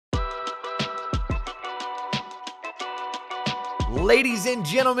Ladies and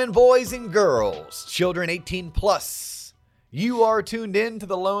gentlemen, boys and girls, children 18 plus, you are tuned in to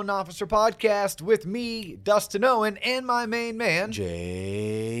the Loan Officer Podcast with me, Dustin Owen, and my main man,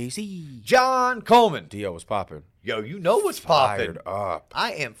 JC. John Coleman. Dio was popping. Yo, you know what's popping. Fired up.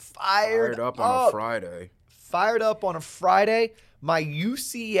 I am fired up on a Friday. Fired up on a Friday. My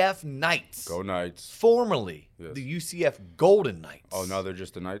UCF Knights. Go Knights. Formerly the UCF Golden Knights. Oh, now they're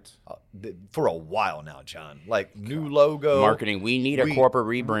just the Knights? For a while now, John. Like, new logo. Marketing. We need a corporate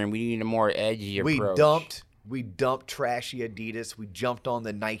rebrand. We need a more edgy approach. We dumped trashy Adidas. We jumped on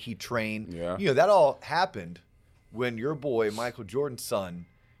the Nike train. Yeah. You know, that all happened when your boy, Michael Jordan's son,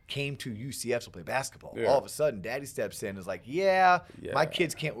 came to UCF to play basketball. Yeah. All of a sudden, Daddy steps in and is like, my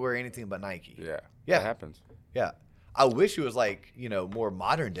kids can't wear anything but Nike. Yeah. Yeah. That happens. Yeah. I wish it was like, more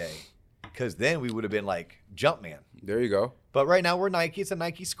modern day, because then we would have been like Jumpman. There you go. But right now we're Nike. It's a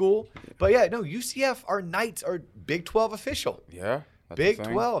Nike school. But yeah, no, UCF, our Knights are Big 12 official. Yeah. Big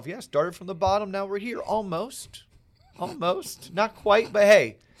 12, yeah. Started from the bottom. Now we're here. Almost. Not quite, but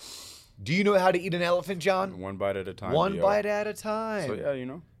hey. Do you know how to eat an elephant, John? One bite at a time. One bite at a time. So, yeah, you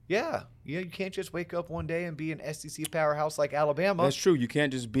know. Yeah. You can't just wake up one day and be an SEC powerhouse like Alabama. That's true. You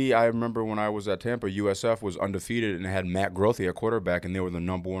can't just be. I remember when I was at Tampa, USF was undefeated and had Matt Grothe at quarterback, and they were the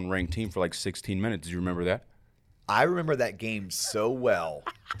number one ranked team for like 16 minutes. Do you remember that? I remember that game so well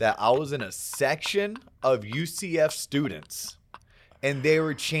that I was in a section of UCF students, and they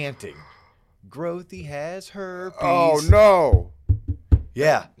were chanting, "Grothe has herpes." Oh, no.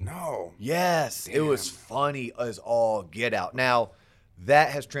 Yeah. No. Yes. Damn. It was funny as all get out. Now,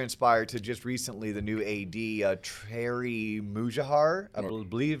 that has transpired to just recently the new AD, Terry Mujahar, I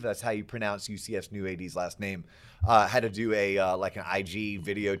believe that's how you pronounce UCF's new AD's last name, had to do like an IG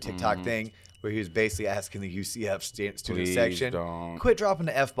video TikTok thing where he was basically asking the UCF student section, quit dropping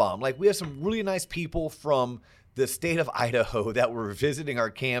the F-bomb. Like, we have some really nice people from the state of Idaho that were visiting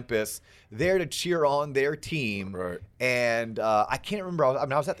our campus there to cheer on their team. Right. And I can't remember. I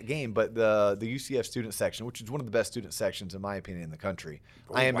was at the game, but the UCF student section, which is one of the best student sections, in my opinion, in the country.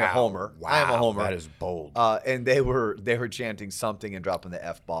 I am a homer. Wow. I am a homer. That is bold. And they were chanting something and dropping the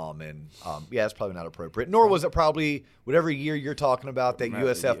F-bomb. And, it's probably not appropriate. Nor was it probably whatever year you're talking about that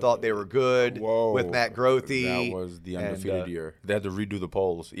USF thought they were good with Matt Grothe. That was the undefeated year. They had to redo the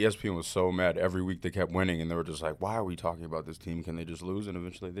polls. ESPN was so mad. Every week they kept winning, and they were just like, why are we talking about this team? Can they just lose? And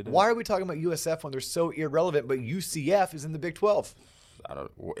eventually they did. Why are we talking about USF when they're so irrelevant, but UCF is in the Big 12?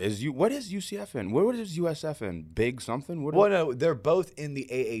 What is UCF in? What is USF in? Big something? No, they're both in the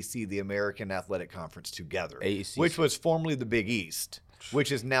AAC, the American Athletic Conference, together. AAC, which was formerly the Big East,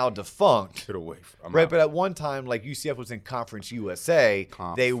 which is now defunct. Get away. Right, but at one time, like, UCF was in Conference USA.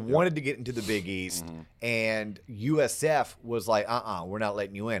 They wanted to get into the Big East, and USF was like, we're not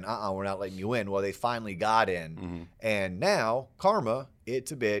letting you in. We're not letting you in. Well, they finally got in, and now karma,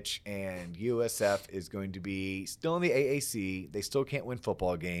 it's a bitch, and USF is going to be still in the AAC. They still can't win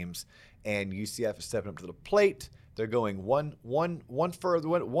football games, and UCF is stepping up to the plate. They're going one rung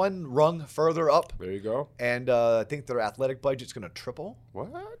further up. There you go. And I think their athletic budget's going to triple.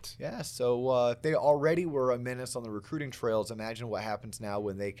 What? Yeah, so if they already were a menace on the recruiting trails, imagine what happens now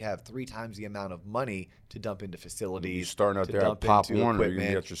when they have 3 times the amount of money to dump into facilities. You're starting out there at Pop Warner. You're going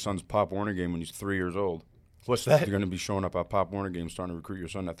to get your son's Pop Warner game when he's 3 years old. What's that? You're going to be showing up at Pop Warner games starting to recruit your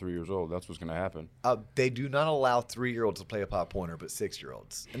son at 3 years old. That's what's going to happen. They do not allow 3-year-olds to play a Pop Warner, but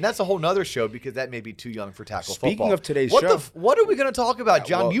 6-year-olds. And that's a whole nother show because that may be too young for tackle football. Speaking of today's show. What are we going to talk about,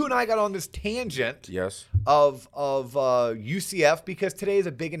 John? You and I got on this tangent of UCF because today is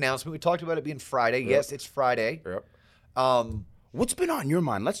a big announcement. We talked about it being Friday. Yep. Yes, it's Friday. Yep. What's been on your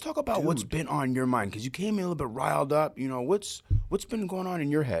mind? Let's talk about what's been on your mind because you came in a little bit riled up. What's been going on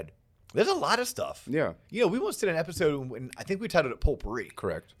in your head? There's a lot of stuff. Yeah. We once did an episode, and I think we titled it Potpourri.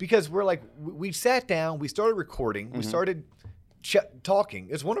 Correct. Because we're like, we sat down, we started recording, we started talking.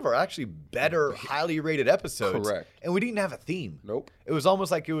 It's one of our actually better, highly rated episodes. Correct. And we didn't have a theme. Nope. It was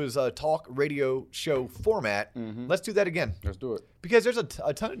almost like it was a talk radio show format. Let's do that again. Let's do it. Because there's a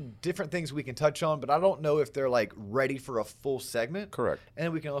ton of different things we can touch on, but I don't know if they're like ready for a full segment. Correct. And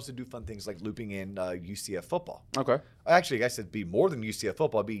then we can also do fun things like looping in UCF football. Okay. Actually, I said it'd be more than UCF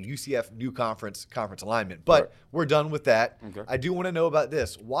football. It'd be UCF new conference alignment. But we're done with that. Okay. I do want to know about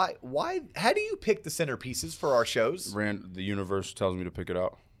this. Why? How do you pick the centerpieces for our shows? The universe tells me to pick it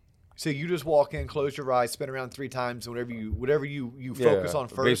out. So you just walk in, close your eyes, spin around 3 times, and whatever you focus on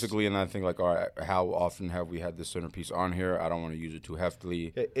first. Basically, and I think like, all right, how often have we had this centerpiece on here? I don't want to use it too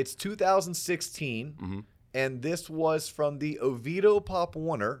heftily. It's 2016, and this was from the Oviedo Pop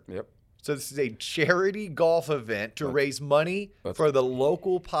Warner. Yep. So this is a charity golf event to raise money for the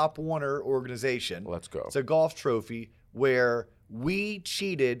local Pop Warner organization. Let's go. It's a golf trophy where we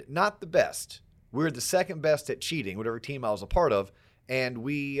cheated, not the best. We're the second best at cheating, whatever team I was a part of, and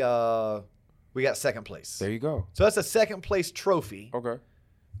we got second place. There you go. So that's a second place trophy. Okay.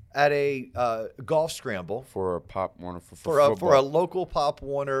 At a golf scramble For a Pop Warner for a local Pop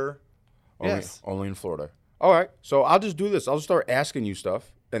Warner. Only in Florida. All right. So I'll just do this. I'll just start asking you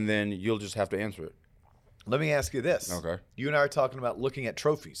stuff, and then you'll just have to answer it. Let me ask you this. Okay. You and I are talking about looking at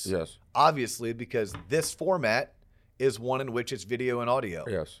trophies. Yes. Obviously, because this format is one in which it's video and audio.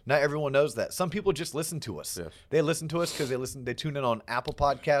 Yes. Not everyone knows that. Some people just listen to us. Yes. They listen to us because they tune in on Apple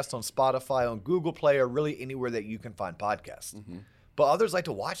Podcasts, on Spotify, on Google Play, or really anywhere that you can find podcasts. Mm-hmm. But others like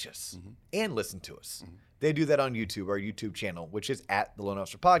to watch us and listen to us. Mm-hmm. They do that on YouTube, our YouTube channel, which is at the Loan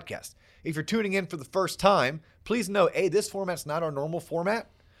Officer Podcast. If you're tuning in for the first time, please know, this format's not our normal format.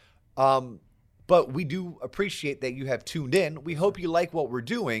 But we do appreciate that you have tuned in. We hope you like what we're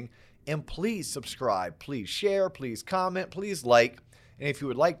doing. And please subscribe, please share, please comment, please like. And if you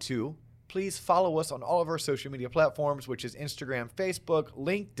would like to, please follow us on all of our social media platforms, which is Instagram, Facebook,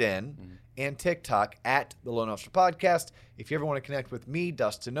 LinkedIn, and TikTok at the Loan Officer Podcast. If you ever want to connect with me,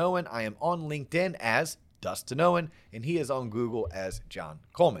 Dustin Owen, I am on LinkedIn as Dustin Owen, and he is on Google as John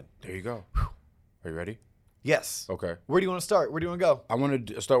Coleman. There you go. Are you ready? Yes. Okay. Where do you want to start? Where do you want to go? I want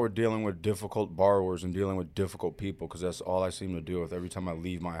to start with dealing with difficult borrowers and dealing with difficult people because that's all I seem to deal with every time I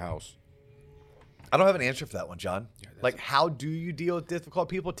leave my house. I don't have an answer for that one, John. Yeah, how do you deal with difficult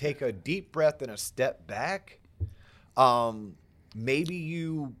people? Take a deep breath and a step back. Maybe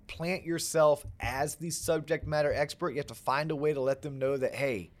you plant yourself as the subject matter expert. You have to find a way to let them know that,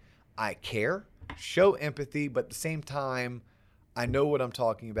 hey, I care, show empathy, but at the same time, I know what I'm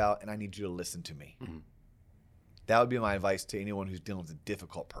talking about and I need you to listen to me. Mm-hmm. That would be my advice to anyone who's dealing with a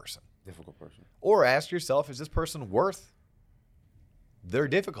difficult person. Or ask yourself, is this person worth their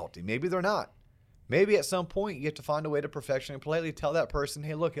difficulty? Maybe they're not. Maybe at some point you have to find a way to professionally and politely tell that person,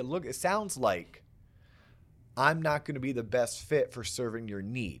 hey, look, it sounds like I'm not going to be the best fit for serving your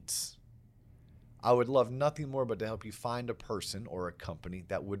needs. I would love nothing more but to help you find a person or a company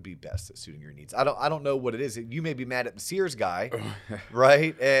that would be best at suiting your needs. I don't know what it is. You may be mad at the Sears guy,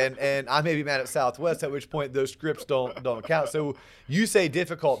 right? And I may be mad at Southwest, at which point those scripts don't count. So you say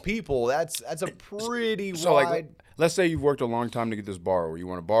difficult people, that's a pretty wide. Let's say you've worked a long time to get this borrower. You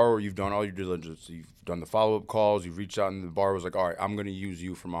want a borrower, you've done all your diligence. You've done the follow-up calls, you've reached out, and the borrower's like, all right, I'm going to use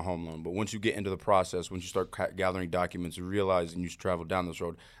you for my home loan. But once you get into the process, once you start gathering documents, you realize and you travel down this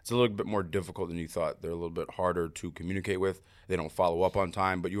road, it's a little bit more difficult than you thought. They're a little bit harder to communicate with. They don't follow up on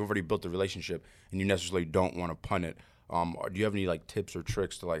time, but you've already built the relationship, and you necessarily don't want to punt it. Do you have any tips or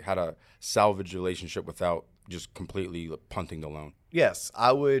tricks to how to salvage the relationship without just completely punting the loan? Yes,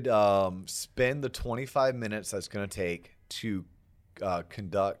 I would spend the 25 minutes that's going to take to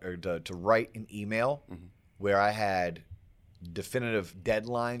conduct or to write an email where I had definitive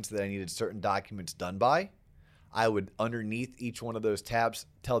deadlines that I needed certain documents done by. I would, underneath each one of those tabs,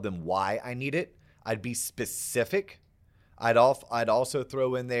 tell them why I need it. I'd be specific. I'd also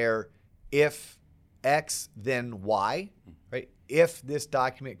throw in there, if X, then Y, right? If this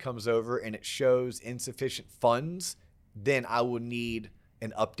document comes over and it shows insufficient funds, then I will need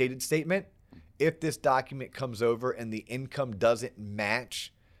an updated statement. If this document comes over and the income doesn't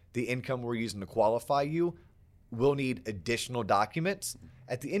match the income we're using to qualify you, we'll need additional documents.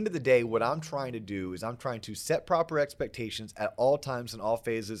 At the end of the day, what I'm trying to do is I'm trying to set proper expectations at all times and all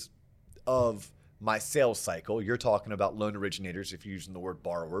phases of my sales cycle. You're talking about loan originators if you're using the word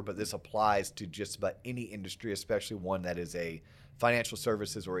borrower, but this applies to just about any industry, especially one that is a financial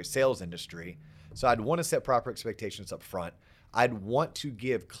services or a sales industry. So I'd want to set proper expectations up front. I'd want to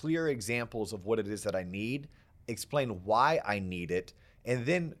give clear examples of what it is that I need, explain why I need it, and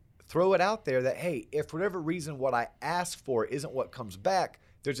then throw it out there that, hey, if for whatever reason what I ask for isn't what comes back,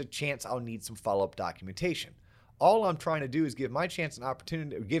 there's a chance I'll need some follow-up documentation. All I'm trying to do is give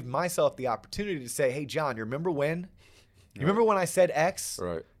give myself the opportunity to say, hey, John, you remember when? You remember when I said X?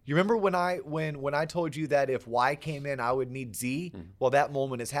 Right. You remember when I told you that if Y came in, I would need Z? Well, that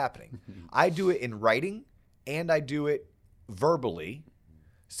moment is happening. I do it in writing and I do it verbally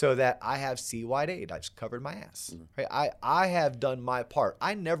so that I have CY8. I just covered my ass. Right? I have done my part.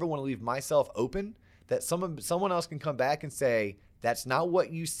 I never want to leave myself open that someone else can come back and say, that's not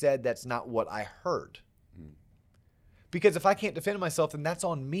what you said, that's not what I heard. Because if I can't defend myself, then that's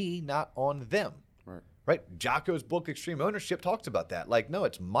on me, not on them. Right? Jocko's book, Extreme Ownership, talks about that. No,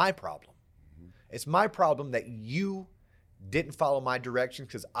 it's my problem. It's my problem that you didn't follow my directions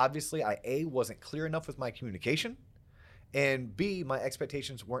because obviously I, A, wasn't clear enough with my communication, and B, my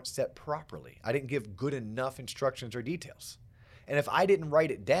expectations weren't set properly. I didn't give good enough instructions or details. And if I didn't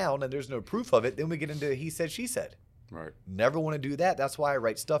write it down and there's no proof of it, then we get into he said, she said. Right. Never want to do that. That's why I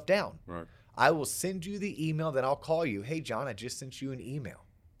write stuff down. Right. I will send you the email, then I'll call you. Hey, John, I just sent you an email.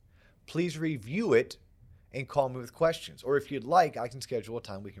 Please review it and call me with questions. Or if you'd like, I can schedule a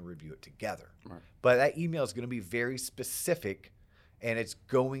time we can review it together. Right. But that email is going to be very specific, and it's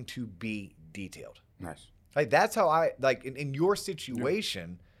going to be detailed. Nice. Like that's how I, like in your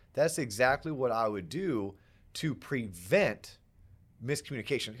situation, that's exactly what I would do to prevent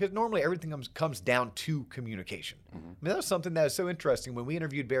miscommunication, because normally everything comes down to communication. I mean, that was something that was so interesting when we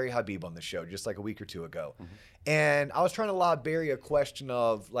interviewed Barry Habib on the show just like a week or two ago. And I was trying to lob Barry a question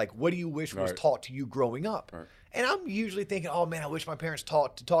of like, what do you wish was taught to you growing up? Right. And I'm usually thinking, oh man, I wish my parents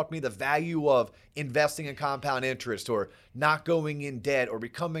taught me the value of investing in compound interest, or not going in debt, or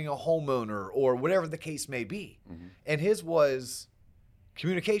becoming a homeowner, or whatever the case may be. And his was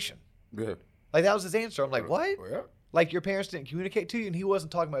communication. Good. Like that was his answer. I'm like, what? Well, yeah. Like your parents didn't communicate to you? And he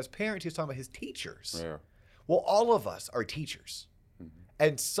wasn't talking about his parents, he was talking about his teachers. Yeah. Well, all of us are teachers.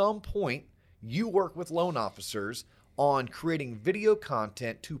 At some point, you work with loan officers on creating video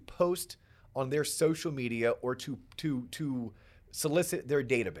content to post on their social media or to solicit their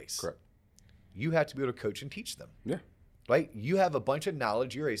database. Correct. You have to be able to coach and teach them. Yeah. Right? You have a bunch of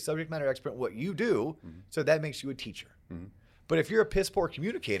knowledge. You're a subject matter expert in what you do, so that makes you a teacher. But if you're a piss poor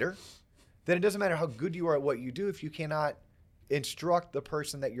communicator, then it doesn't matter how good you are at what you do if you cannot instruct the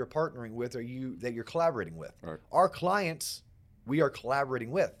person that you're partnering with or that you're collaborating with. Right. Our clients, we are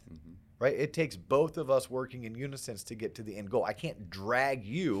collaborating with. Right? It takes both of us working in unison to get to the end goal. I can't drag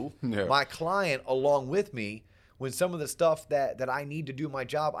you, my client, along with me when some of the stuff that I need to do my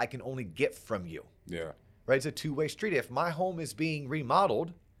job, I can only get from you. Yeah. Right? It's a two-way street. If my home is being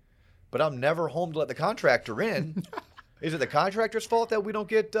remodeled, but I'm never home to let the contractor in, is it the contractor's fault that we don't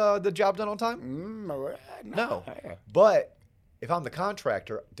get the job done on time? No. But if I'm the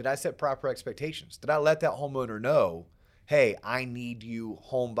contractor, did I set proper expectations? Did I let that homeowner know, hey, I need you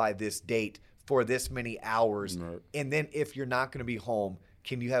home by this date for this many hours? Right. And then if you're not going to be home,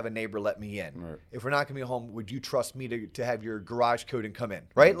 can you have a neighbor let me in? Right. If we're not going to be home, would you trust me to have your garage code and come in?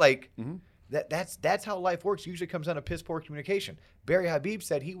 Right? Like that's how life works. Usually comes down to piss poor communication. Barry Habib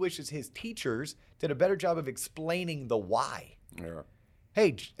said he wishes his teachers did a better job of explaining the why. Yeah.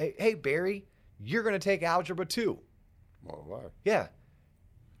 Hey, Barry, you're going to take Algebra 2. Well, why? Yeah.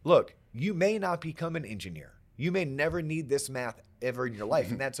 Look, you may not become an engineer. You may never need this math ever in your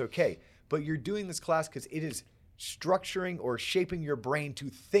life, and that's okay. But you're doing this class because it is structuring or shaping your brain to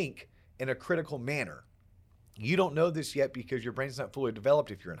think in a critical manner. You don't know this yet because your brain's not fully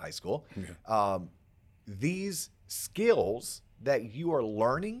developed if you're in high school. These skills that you are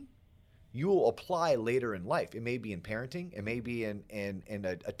learning, you will apply later in life. It may be in parenting. It may be in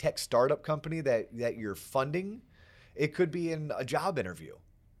a tech startup company that you're funding. It could be in a job interview.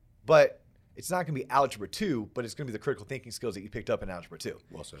 But it's not going to be Algebra 2, but it's going to be the critical thinking skills that you picked up in Algebra 2.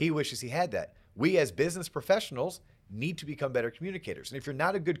 Well said. He wishes he had that. We as business professionals need to become better communicators. And if you're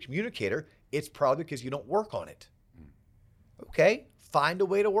not a good communicator, it's probably because you don't work on it. Okay, find a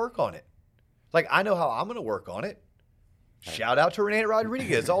way to work on it. Like, I know how I'm going to work on it. Shout out to Renee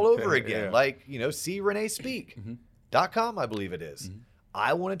Rodriguez all over again. Yeah. Like, see Renee Speak.com, I believe it is.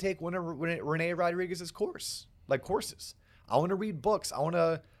 I want to take one of Renee Rodriguez's courses. I want to read books. I want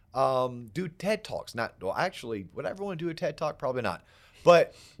to do TED Talks. Would I ever want to do a TED Talk? Probably not.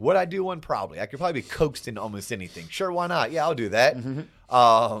 But would I do one? Probably. I could probably be coaxed into almost anything. Sure, why not? Yeah, I'll do that.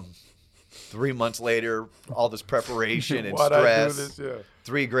 3 months later, all this preparation and stress.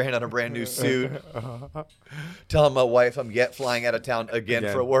 $3,000 on a brand new suit. Telling my wife I'm yet flying out of town again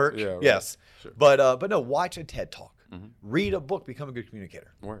for work. Yeah, right. Yes. Sure. But no, watch a TED Talk. Read a book. Become a good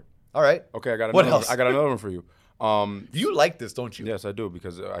communicator. Word. All right. Okay, I got What another. else? I got another one for you. You like this, don't you? Yes, I do,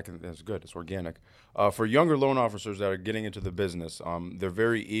 because that's good. It's organic. For younger loan officers that are getting into the business, they're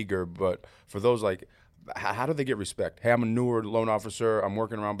very eager. But for those how do they get respect? Hey, I'm a newer loan officer. I'm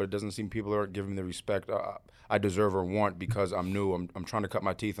working around, but it doesn't seem people are giving me the respect I deserve or want because I'm new. I'm trying to cut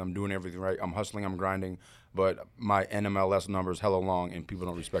my teeth. I'm doing everything right. I'm hustling. I'm grinding. But my NMLS number is hella long, and people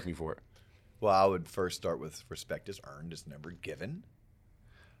don't respect me for it. Well, I would first start with respect is earned, is never given.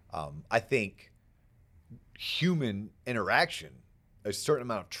 I think human interaction, a certain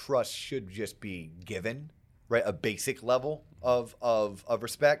amount of trust should just be given, right? A basic level of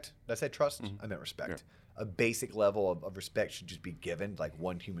respect. Did I say trust? I meant respect. Yeah. A basic level of respect should just be given, like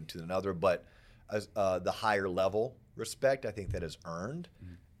one human to another. But the higher level respect, I think that is earned.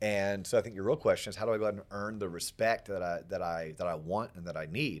 And so I think your real question is, how do I go out and earn the respect that I want and that I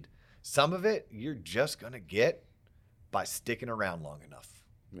need? Some of it you're just gonna get by sticking around long enough.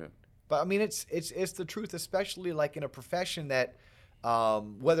 Yeah. But I mean, it's the truth, especially like in a profession that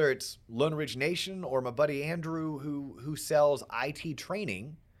Whether it's loan origination or my buddy Andrew who sells IT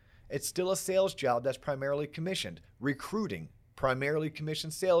training, it's still a sales job that's primarily commissioned. Recruiting, primarily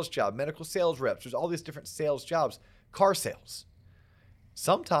commissioned sales job. Medical sales reps, there's all these different sales jobs. Car sales.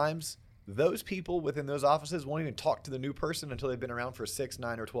 Sometimes those people within those offices won't even talk to the new person until they've been around for 6,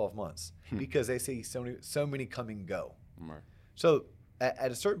 9, or 12 months because they see so many come and go. Right. So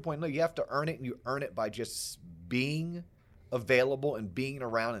at a certain point, no, you have to earn it, and you earn it by just being available and being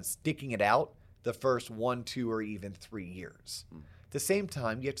around and sticking it out the first 1, 2, or even 3 years. At the same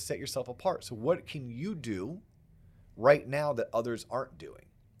time, you have to set yourself apart. So what can you do right now that others aren't doing?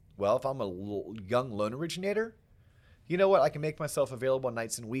 Well, if I'm a young loan originator, you know what? I can make myself available on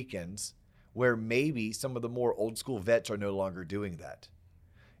nights and weekends where maybe some of the more old school vets are no longer doing that.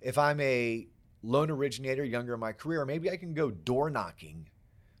 If I'm a loan originator younger in my career, maybe I can go door knocking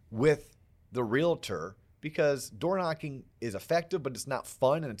with the realtor, because door knocking is effective, but it's not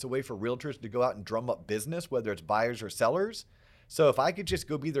fun, and it's a way for realtors to go out and drum up business, whether it's buyers or sellers. So if I could just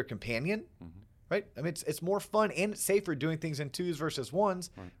go be their companion, right? I mean, it's more fun and it's safer doing things in 2s versus 1s.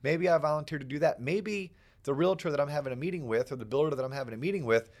 Right. Maybe I volunteer to do that. Maybe the realtor that I'm having a meeting with or the builder that I'm having a meeting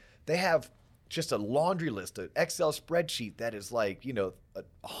with, they have just a laundry list, an Excel spreadsheet that is like,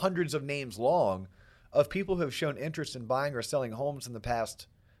 hundreds of names long of people who have shown interest in buying or selling homes in the past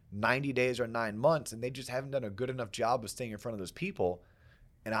 90 days or 9 months, and they just haven't done a good enough job of staying in front of those people.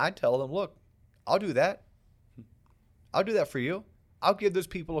 And I tell them, look, I'll do that. I'll do that for you. I'll give those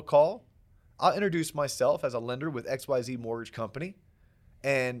people a call. I'll introduce myself as a lender with XYZ Mortgage Company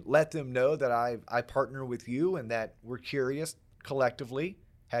and let them know that I partner with you and that we're curious collectively.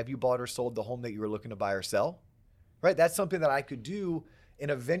 Have you bought or sold the home that you were looking to buy or sell? Right? That's something that I could do,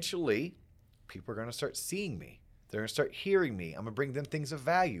 and eventually people are going to start seeing me. They're going to start hearing me. I'm going to bring them things of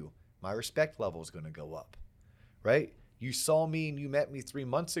value. My respect level is going to go up, right? You saw me and you met me 3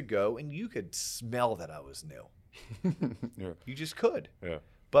 months ago, and you could smell that I was new. Yeah. You just could. Yeah.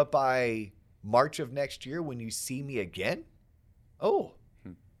 But by March of next year, when you see me again, oh,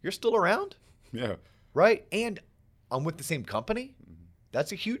 you're still around? Yeah. Right? And I'm with the same company?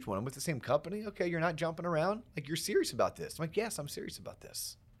 That's a huge one. I'm with the same company? Okay, you're not jumping around? Like, you're serious about this? I'm like, yes, I'm serious about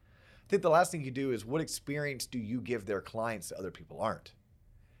this. I think the last thing you do is, what experience do you give their clients that other people aren't?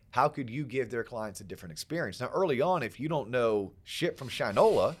 How could you give their clients a different experience? Now, early on, if you don't know shit from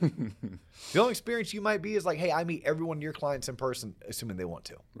Shinola, the only experience you might be is like, hey, I meet every one of your clients in person, assuming they want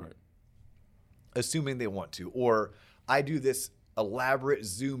to. Right. Assuming they want to. Or I do this elaborate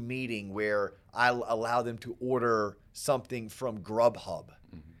Zoom meeting where I allow them to order something from Grubhub,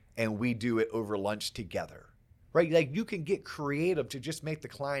 and we do it over lunch together. Right? Like, you can get creative to just make the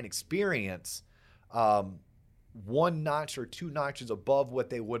client experience one notch or 2 notches above what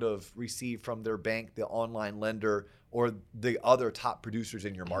they would have received from their bank, the online lender, or the other top producers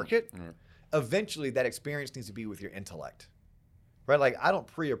in your market. Eventually, that experience needs to be with your intellect. Right? Like, I don't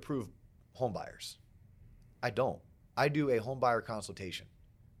pre-approve home buyers. I don't. I do a home buyer consultation.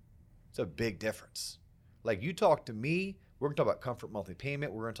 It's a big difference. Like, you talk to me, we're going to talk about comfort monthly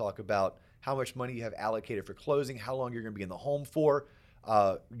payment. We're going to talk about how much money you have allocated for closing, how long you're going to be in the home for,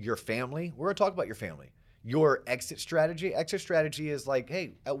 your family. We're going to talk about your family. Your exit strategy. Exit strategy is like,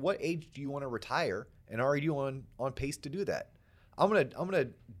 hey, at what age do you want to retire, and are you on pace to do that? I'm gonna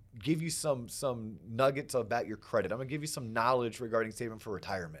give you some nuggets about your credit. I'm gonna give you some knowledge regarding saving for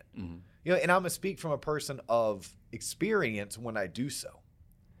retirement. And I'm gonna speak from a person of experience when I do so.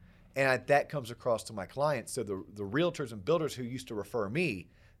 And that comes across to my clients. So the realtors and builders who used to refer me,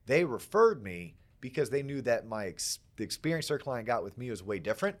 they referred me because they knew that the experience their client got with me was way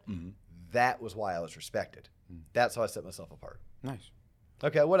different. That was why I was respected. That's how I set myself apart. Nice.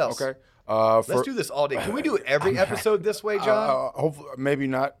 Okay, what else? Okay. Let's do this all day. Can we do every episode this way, John? Hopefully, maybe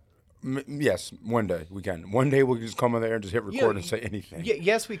not. Yes, one day we can. One day we'll just come in there and just hit record and say anything.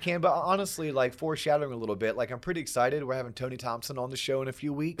 Yes, we can. But honestly, like, foreshadowing a little bit, like, I'm pretty excited. We're having Tony Thompson on the show in a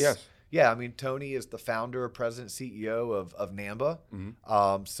few weeks. Yes. Yeah, I mean, Tony is the founder, president, CEO of NAMBA.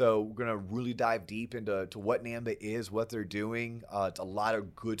 So we're going to really dive deep into what NAMBA is, what they're doing. It's a lot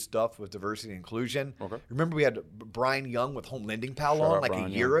of good stuff with diversity and inclusion. Okay. Remember we had Brian Young with Home Lending Pal on like Brian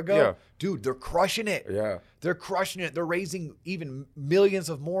a year ago? Yeah. Dude, they're crushing it. Yeah. They're crushing it. They're raising even millions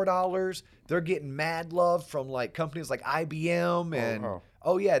of more dollars. They're getting mad love from like companies like IBM and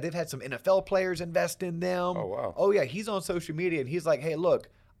oh yeah, they've had some NFL players invest in them. Oh, wow. Oh yeah, he's on social media and he's like, hey, look,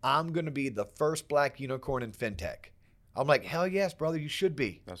 I'm going to be the first black unicorn in fintech. I'm like, hell yes, brother, you should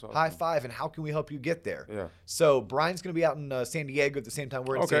be. That's awesome. High five, and how can we help you get there? Yeah. So Brian's going to be out in San Diego at the same time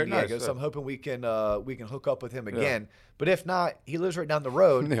we're in San Diego. Nice. So I'm hoping we can hook up with him again. But if not, he lives right down the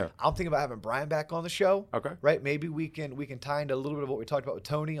road. Yeah. I'm thinking about having Brian back on the show. Okay. Right? Maybe we can tie into a little bit of what we talked about with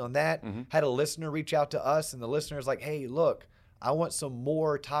Tony on that. Had a listener reach out to us, and the listener's like, hey, look, I want some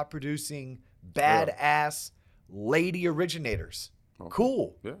more top producing, badass lady originators. Okay.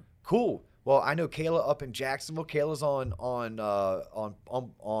 Cool. Yeah. Cool. Well, I know Kayla up in Jacksonville. Kayla's on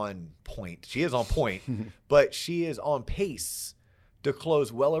point. She is on point, but she is on pace to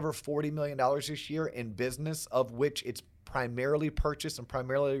close well over $40 million this year in business, of which it's primarily purchase and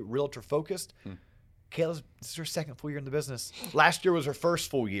primarily realtor focused. Kayla's, this is her second full year in the business. Last year was her first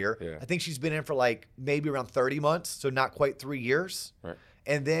full year. Yeah. I think she's been in for like maybe around 30 months, so not quite 3 years. Right.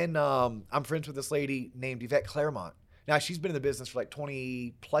 And then I'm friends with this lady named Yvette Claremont. Now, she's been in the business for like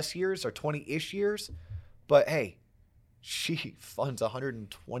 20 plus years or 20-ish years. But, hey, she funds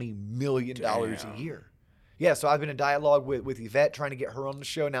 $120 million a year. Yeah, so I've been in dialogue with Yvette trying to get her on the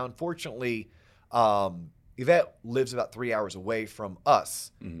show. Now, unfortunately, Yvette lives about 3 hours away from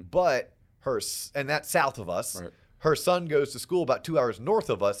us. But and that's south of us. Right. Her son goes to school about 2 hours north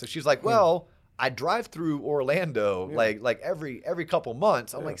of us. So she's like, well, I drive through Orlando like every couple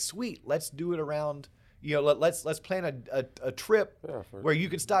months. I'm like, sweet, let's do it around... let's plan a trip where you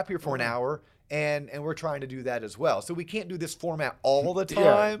can stop here for an hour, and we're trying to do that as well. So we can't do this format all the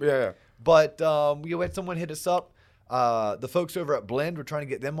time. Yeah. But we had someone hit us up. The folks over at Blend, we're trying to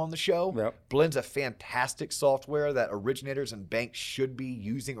get them on the show. Yep. Blend's a fantastic software that originators and banks should be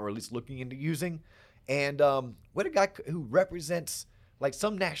using, or at least looking into using. And what a guy who represents like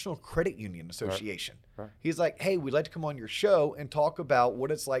some national credit union association. Right. He's like, hey, we'd like to come on your show and talk about what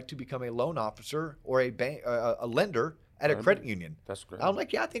it's like to become a loan officer or a bank, a lender at a credit union. That's great. I'm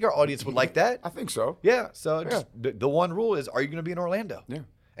like, yeah, I think our audience would like that. I think so. Yeah. So just, the one rule is, are you going to be in Orlando? Yeah.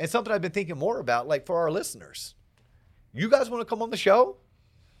 And something I've been thinking more about, like for our listeners, you guys want to come on the show?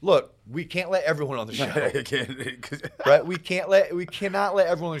 Look, we can't let everyone on the show. Right? We cannot let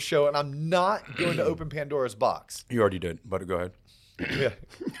everyone on the show, and I'm not going to open Pandora's box. You already did, but go ahead. Yeah.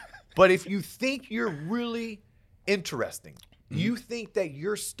 But if you think you're really interesting, you think that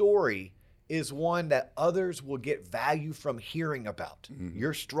your story is one that others will get value from hearing about,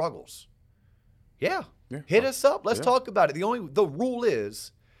 your struggles. Hit us up. Let's talk about it. The rule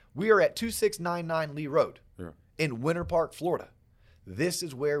is we are at 2699 Lee Road in Winter Park, Florida. This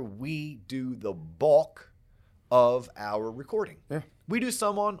is where we do the bulk of our recording. Yeah. We do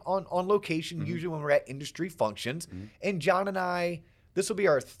some on location, usually when we're at industry functions. And John and I, this will be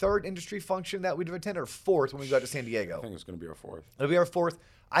our third industry function that we've attended, or fourth when we go to San Diego. I think it's going to be our fourth. It'll be our fourth.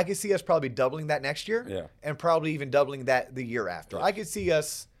 I could see us probably doubling that next year, and probably even doubling that the year after. I could see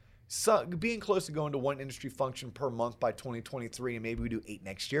us being close to going to one industry function per month by 2023, and maybe we do 8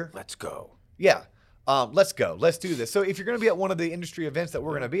 next year. Let's go. Yeah. Let's go. Let's do this. So if you're going to be at one of the industry events that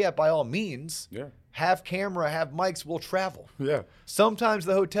we're going to be at, by all means, have camera, have mics, we'll travel. Yeah. Sometimes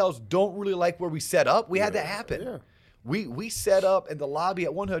the hotels don't really like where we set up. We had that happen. Yeah. We set up in the lobby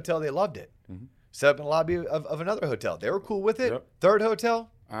at one hotel. They loved it. Set up in the lobby of another hotel. They were cool with it. Third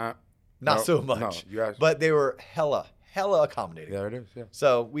hotel, not so much. No, but they were hella accommodating. There it is, yeah.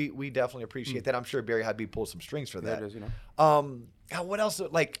 So we definitely appreciate that. I'm sure Barry Hyde pulled some strings for that. Yeah, it is, you know. What else,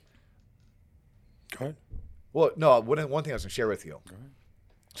 like... Go ahead. Well, no, one thing I was going to share with you. Go ahead.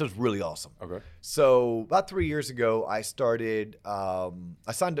 So it's really awesome. Okay. So about 3 years ago, I started, I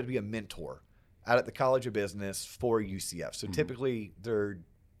signed up to be a mentor out at the College of Business for UCF. So typically they're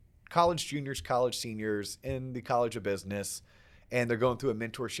college juniors, college seniors in the College of Business, and they're going through a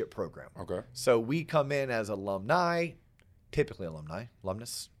mentorship program. Okay. So we come in as alumni, typically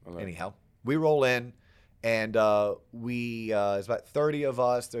alumnus, anyhow. We roll in, and there's about 30 of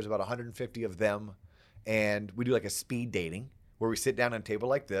us. There's about 150 of them. And we do like a speed dating where we sit down at a table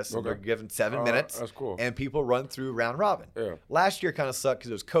like this. And we're given 7 minutes. That's cool. And people run through round robin. Yeah. Last year kind of sucked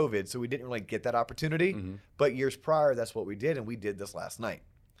because it was COVID, so we didn't really get that opportunity. But years prior, that's what we did, and we did this last night.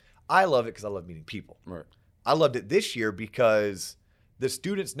 I love it because I love meeting people. Right. I loved it this year because the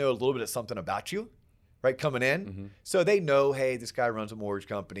students know a little bit of something about you, right, coming in. So they know, hey, this guy runs a mortgage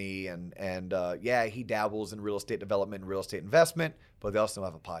company, and he dabbles in real estate development and real estate investment, but they also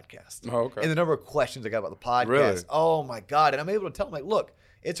have a podcast. Oh, okay. And the number of questions I got about the podcast, oh my God. And I'm able to tell them, like, look,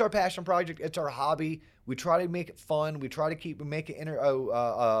 it's our passion project. It's our hobby. We try to make it fun. We try to make it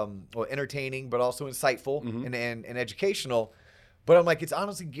entertaining, but also insightful and educational. But I'm like, it's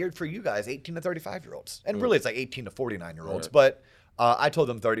honestly geared for you guys, 18 to 35-year-olds. And really, it's like 18 to 49-year-olds. Right. I told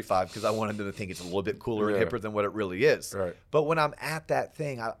them 35 because I wanted them to think it's a little bit cooler and hipper than what it really is. Right. But when I'm at that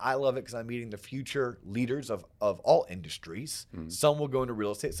thing, I love it because I'm meeting the future leaders of all industries. Some will go into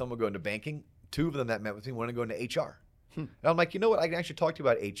real estate, some will go into banking. 2 of them that met with me want to go into HR. And I'm like, you know what? I can actually talk to you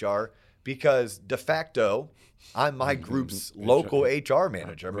about HR because de facto, I'm my group's local HR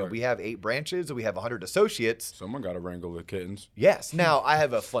manager. I mean, we have 8 branches and we have 100 associates. Someone got to wrangle the kittens. Yes. Now, I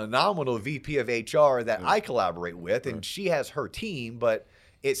have a phenomenal VP of HR that I collaborate with, and she has her team, but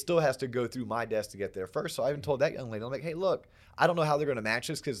it still has to go through my desk to get there first. So I even told that young lady, I'm like, hey, look, I don't know how they're going to match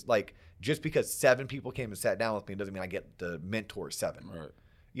this because, like, just because 7 people came and sat down with me doesn't mean I get to mentor 7. Right.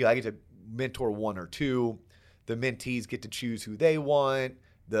 Yeah, I get to mentor 1 or 2. The mentees get to choose who they want.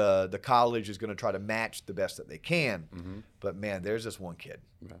 The college is going to try to match the best that they can. But, man, there's this one kid.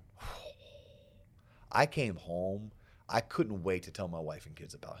 Yeah. I came home. I couldn't wait to tell my wife and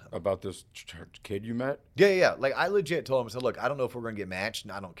kids about him. About this kid you met? Yeah. Like, I legit told him, I said, look, I don't know if we're going to get matched,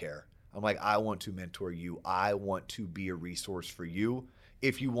 and I don't care. I'm like, I want to mentor you. I want to be a resource for you.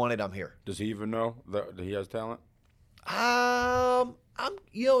 If you want it, I'm here. Does he even know that he has talent?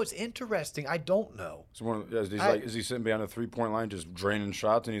 It's interesting. I don't know. So is he sitting behind a 3-point line just draining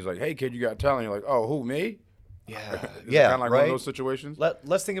shots, and he's like, "Hey, kid, you got talent." You're like, "Oh, who, me?" Yeah, yeah. Kind of like one of those situations.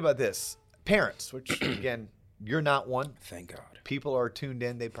 Let's think about this. Parents, which again, you're not one. Thank God. People are tuned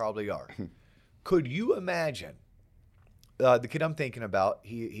in. They probably are. Could you imagine the kid I'm thinking about?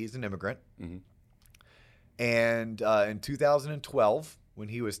 He's an immigrant, and in 2012, when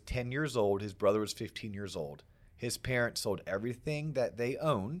he was 10 years old, his brother was 15 years old. His parents sold everything that they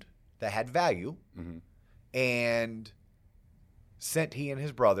owned that had value and sent he and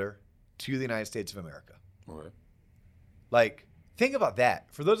his brother to the United States of America. Okay. Like, think about that.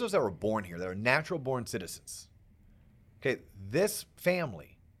 For those of us that were born here, that are natural born citizens. Okay, this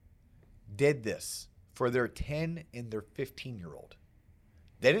family did this for their 10 and their 15-year-old.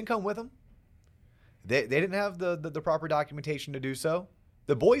 They didn't come with them. They didn't have the proper documentation to do so.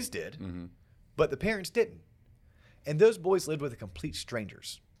 The boys did, but the parents didn't. And those boys lived with complete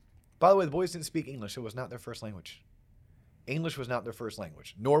strangers. By the way, the boys didn't speak English. It was not their first language. English was not their first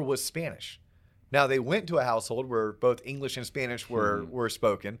language, nor was Spanish. Now, they went to a household where both English and Spanish were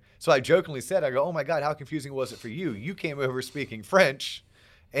spoken. So I jokingly said, I go, oh, my God, how confusing was it for you? You came over speaking French,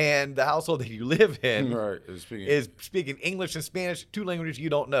 and the household that you live in is speaking English and Spanish, 2 languages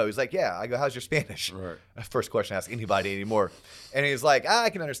you don't know. He's like, yeah. I go, how's your Spanish? Right. First question I ask anybody anymore. And he's like, I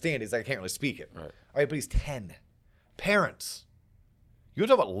can understand it. He's like, I can't really speak it. Right. All right, but he's 10. Parents, you want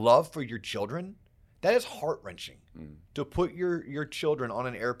to talk about love for your children? That is heart-wrenching to put your children on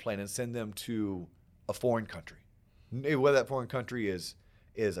an airplane and send them to a foreign country. Whether that foreign country is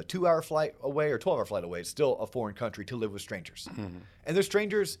a 2-hour flight away or 12-hour flight away, it's still a foreign country to live with strangers. And those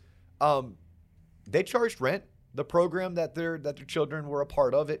strangers, they charged rent. The program that their children were a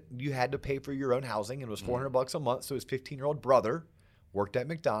part of, you had to pay for your own housing, and it was $400 a month. So his 15-year-old brother worked at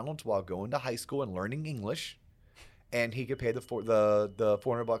McDonald's while going to high school and learning English. And he could pay the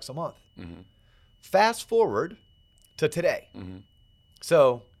 $400 a month. Fast forward to today.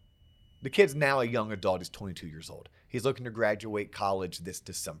 So the kid's now a young adult. He's 22 years old. He's looking to graduate college this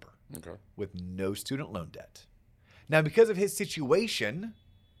December with no student loan debt. Now, because of his situation,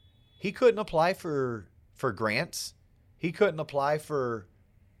 he couldn't apply for grants. He couldn't apply for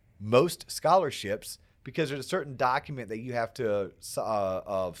most scholarships because there's a certain document that you have to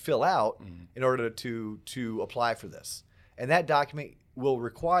fill out in order to apply for this. And that document will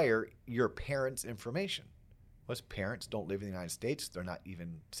require your parents' information. Most parents don't live in the United States. They're not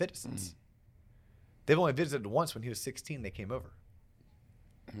even citizens. They've only visited once when he was 16. They came over.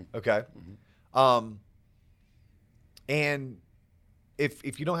 Okay? And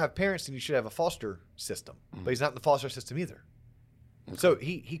if you don't have parents, then you should have a foster system. But he's not in the foster system either. So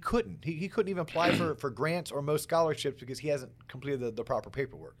he couldn't. He couldn't even apply for grants or most scholarships because he hasn't completed the proper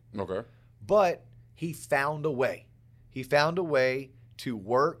paperwork. Okay. But he found a way. He found a way to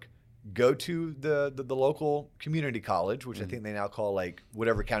work, go to the local community college, which I think they now call like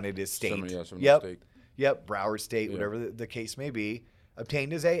whatever county it is, state. Yep, Broward State, whatever the case may be.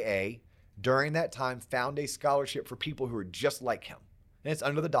 Obtained his AA. During that time, found a scholarship for people who are just like him. And it's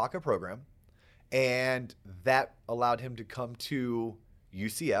under the DACA program. And that allowed him to come to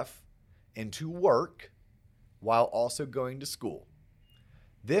UCF and to work while also going to school.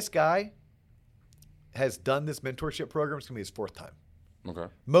 This guy has done this mentorship program. It's going to be his 4th time.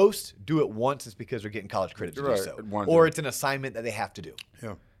 Okay. Most do it once. It's because they're getting college credit to do so. Or it's an assignment that they have to do.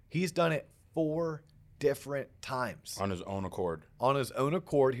 Yeah. He's done it 4 different times. On his own accord. On his own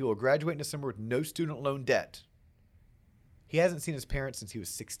accord. He will graduate in December with no student loan debt. He hasn't seen his parents since he was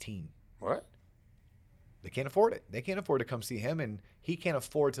 16. What? They can't afford it. They can't afford to come see him, and he can't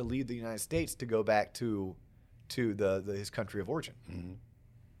afford to leave the United States to go back to his country of origin. Mm-hmm.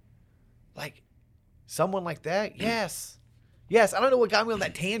 Like, someone like that, yes. Yes, I don't know what got me on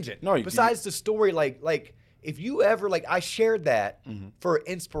that tangent. No, besides the story, like if you ever, like, I shared that for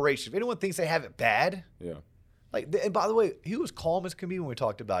inspiration. If anyone thinks they have it bad, and by the way, he was calm as can be when we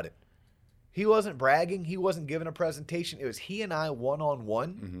talked about it. He wasn't bragging. He wasn't giving a presentation. It was he and I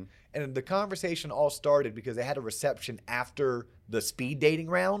one-on-one. And the conversation all started because they had a reception after the speed dating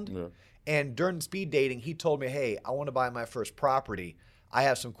round. Yeah. And during speed dating, he told me, hey, I want to buy my first property. I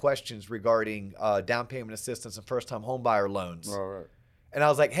have some questions regarding down payment assistance and first-time homebuyer loans. All right. And I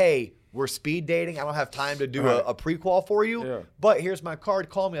was like, hey, we're speed dating. I don't have time to do a pre-qual for you. But here's my card.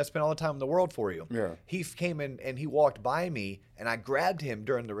 Call me. I spent all the time in the world for you. He came in and he walked by me, and I grabbed him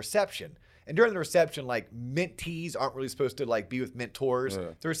during the reception. And during the reception, like, mentees aren't really supposed to, like, be with mentors.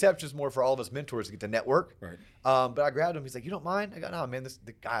 The reception is more for all of us mentors to get to network. Right. But I grabbed him. He's like, you don't mind? I go, no, man,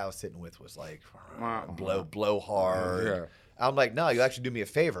 the guy I was sitting with was like, blow hard. I'm like, no, you actually do me a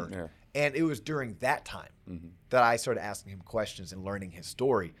favor. And it was during that time that I started asking him questions and learning his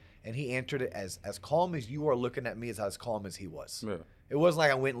story. And he answered it as calm as you are looking at me, as calm as he was. It wasn't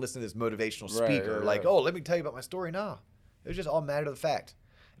like I went and listened to this motivational speaker, like, oh, let me tell you about my story. No, it was just all matter of the fact.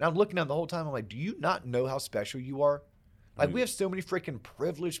 And I'm looking at him the whole time. I'm like, do you not know how special you are? Like, we have so many freaking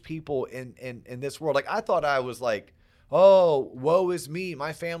privileged people in this world. Like, I thought I was like, oh, woe is me.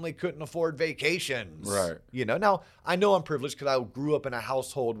 My family couldn't afford vacations. Right. You know, now I know I'm privileged because I grew up in a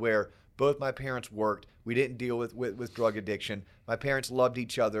household where both my parents worked. We didn't deal with drug addiction. My parents loved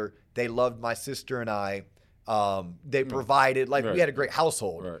each other. They loved my sister and I. They provided, like, we had a great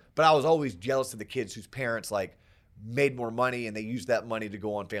household. But I was always jealous of the kids whose parents, like, made more money and they used that money to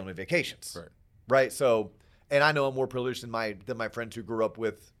go on family vacations. Right. So, and I know I'm more privileged than my friends who grew up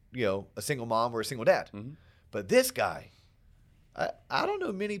with, you know, a single mom or a single dad. But this guy, I don't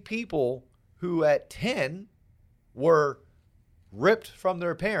know many people who at 10 were ripped from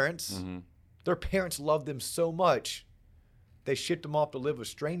their parents. Their parents loved them so much, they shipped them off to live with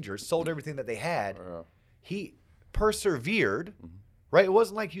strangers, sold everything that they had. He persevered. Right? It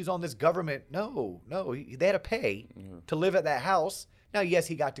wasn't like he was on this government. No. They had to pay to live at that house. Now, yes,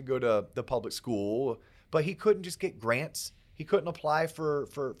 he got to go to the public school, but he couldn't just get grants. He couldn't apply for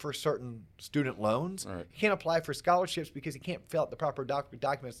certain student loans. He can't apply for scholarships because he can't fill out the proper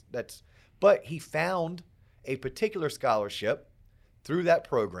documents. But he found a particular scholarship through that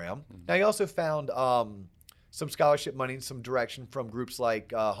program. Now, he also found some scholarship money and some direction from groups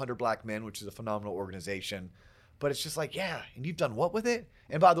like 100 Black Men, which is a phenomenal organization. But it's just like, yeah, and you've done what with it?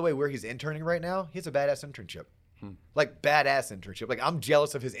 And by the way, where he's interning right now, he has a badass internship. Like, badass internship. Like, I'm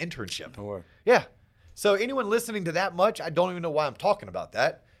jealous of his internship. Yeah. So anyone listening to that much, I don't even know why I'm talking about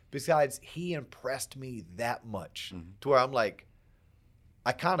that. Besides, he impressed me that much to where I'm like,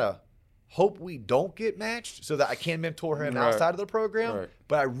 I kind of hope we don't get matched so that I can mentor him outside of the program.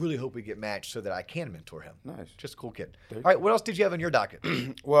 But I really hope we get matched so that I can mentor him. Nice. Just a cool kid. All right, what else did you have on your docket?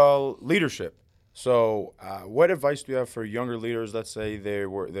 Well, leadership. So, what advice do you have for younger leaders? Let's say they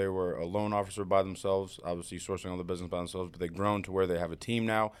were a loan officer by themselves, obviously sourcing all the business by themselves, but they've grown to where they have a team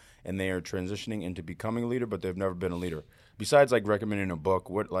now and they are transitioning into becoming a leader, but they've never been a leader. Besides, like, recommending a book,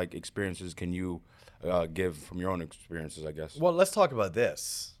 what, like, experiences can you give from your own experiences, I guess? Well, let's talk about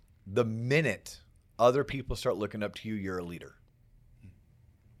this. The minute other people start looking up to you, you're a leader.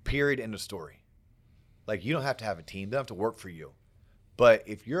 Period. End of story. Like, you don't have to have a team. They don't have to work for you. But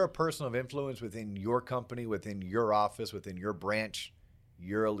if you're a person of influence within your company, within your office, within your branch,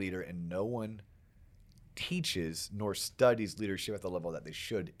 you're a leader, and no one teaches nor studies leadership at the level that they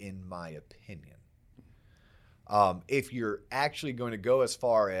should, in my opinion. If you're actually going to go as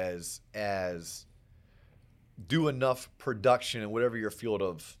far as do enough production in whatever your field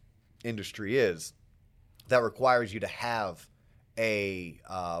of industry is, that requires you to have a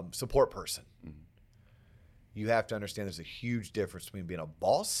support person. You have to understand there's a huge difference between being a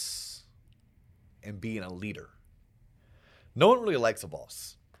boss and being a leader. No one really likes a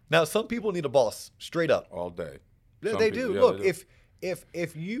boss. Now, some people need a boss straight up. All day. Yeah, they do. Look,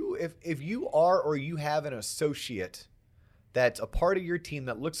 if you are or you have an associate that's a part of your team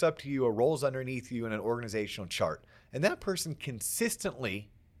that looks up to you or rolls underneath you in an organizational chart, and that person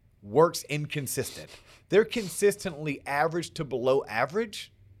consistently works inconsistent, they're consistently average to below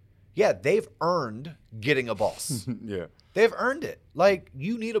average, yeah, they've earned getting a boss. They've earned it. Like,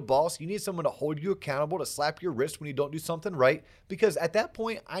 you need a boss. You need someone to hold you accountable, to slap your wrist when you don't do something right. Because at that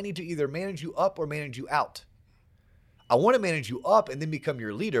point, I need to either manage you up or manage you out. I want to manage you up and then become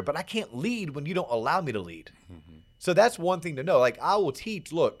your leader, but I can't lead when you don't allow me to lead. So that's one thing to know. Like, I will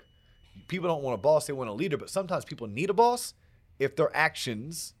teach, look, people don't want a boss, they want a leader, but sometimes people need a boss if their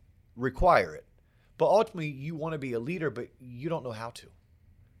actions require it. But ultimately, you want to be a leader, but you don't know how to.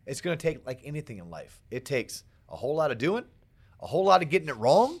 It's going to take like anything in life. It takes a whole lot of doing, a whole lot of getting it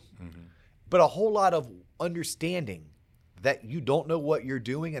wrong, but a whole lot of understanding that you don't know what you're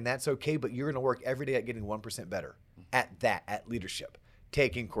doing, and that's okay, but you're going to work every day at getting 1% better at leadership,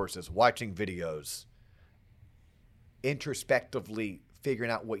 taking courses, watching videos, introspectively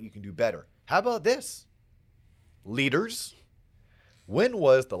figuring out what you can do better. How about this? Leaders, when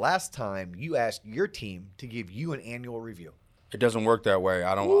was the last time you asked your team to give you an annual review? It doesn't work that way.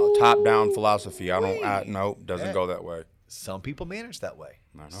 I don't top-down philosophy. Doesn't go that way. Some people manage that way.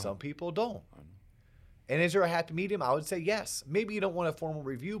 I know. Some people don't. And is there a happy medium? I would say yes. Maybe you don't want a formal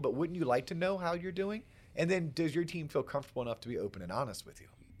review, but wouldn't you like to know how you're doing? And then does your team feel comfortable enough to be open and honest with you?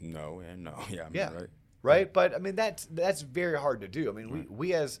 No and no. Yeah, right. Right? But, I mean, that's very hard to do. I mean,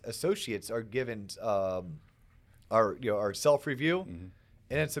 we as associates are given our self-review,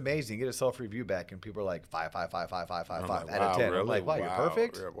 and it's amazing. You get a self-review back, and people are like 5 out of 10. Really? I'm like, wow, you're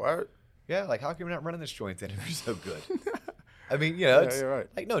perfect? Yeah, what? Yeah, like, how come you're not running this joint then if you're so good? I mean, it's you're right.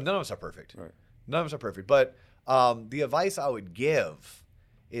 Like, no, none of us are perfect. Right. None of us are perfect. But the advice I would give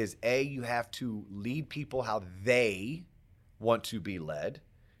is, A, you have to lead people how they want to be led.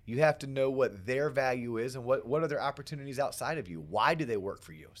 You have to know what their value is and what are their opportunities outside of you. Why do they work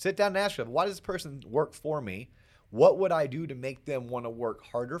for you? Sit down and ask them, why does this person work for me? What would I do to make them want to work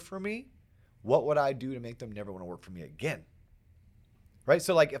harder for me? What would I do to make them never want to work for me again? Right?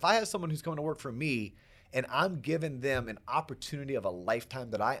 So like if I have someone who's coming to work for me and I'm giving them an opportunity of a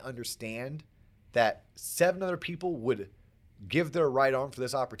lifetime that I understand that 7 other people would give their right arm for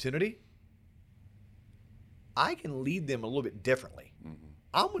this opportunity, I can lead them a little bit differently.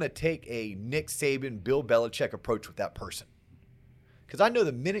 I'm going to take a Nick Saban, Bill Belichick approach with that person. Because I know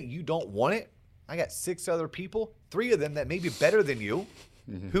the minute you don't want it, I got 6 other people, 3 of them that may be better than you,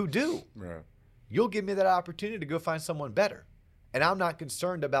 who do. Right. You'll give me that opportunity to go find someone better. And I'm not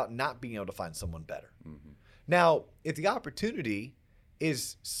concerned about not being able to find someone better. Now, if the opportunity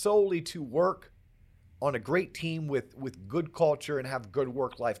is solely to work on a great team with good culture and have good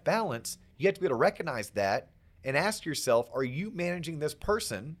work-life balance, you have to be able to recognize that and ask yourself, are you managing this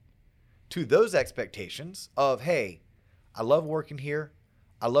person to those expectations of, hey, I love working here.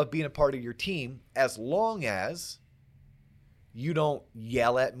 I love being a part of your team, as long as you don't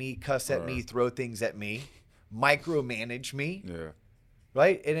yell at me, cuss at me, throw things at me, micromanage me. Yeah.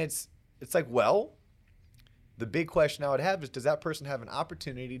 Right? And it's like, well, the big question I would have is, does that person have an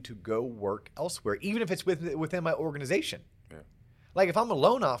opportunity to go work elsewhere, even if it's within my organization? Yeah. Like if I'm a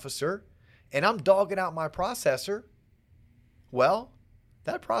loan officer and I'm dogging out my processor, well,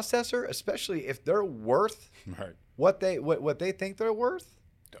 that processor, especially if they're worth what they think they're worth,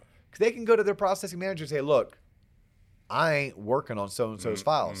 because they can go to their processing manager and say, look, I ain't working on so-and-so's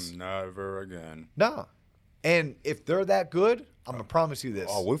files. Never again. Nah. And if they're that good, I'm going to promise you this.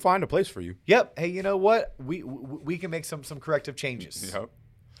 Oh, we'll find a place for you. Yep. Hey, you know what? We can make some corrective changes. Yep.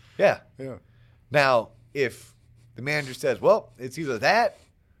 Yeah. Yeah. Now, if the manager says, well, it's either that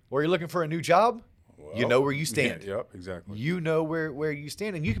or you're looking for a new job, you know where you stand. Yep, exactly. You know where you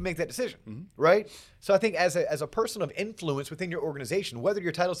stand, and you can make that decision, right? So I think as a person of influence within your organization, whether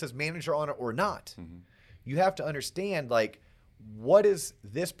your title says manager on it or not, you have to understand, like, what is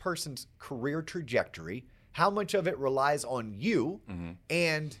this person's career trajectory? How much of it relies on you?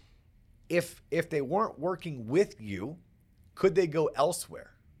 And if they weren't working with you, could they go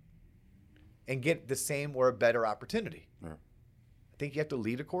elsewhere and get the same or a better opportunity? Yeah. I think you have to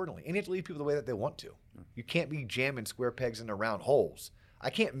lead accordingly. And you have to lead people the way that they want to. You can't be jamming square pegs into round holes.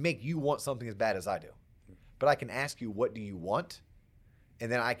 I can't make you want something as bad as I do. But I can ask you, what do you want?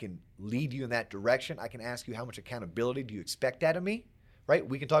 And then I can lead you in that direction. I can ask you, how much accountability do you expect out of me? Right?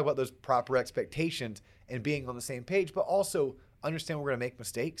 We can talk about those proper expectations and being on the same page, but also understand we're going to make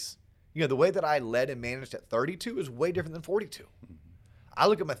mistakes. You know, the way that I led and managed at 32 is way different than 42. I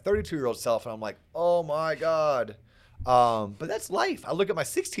look at my 32-year-old self and I'm like, oh my God. But that's life. I look at my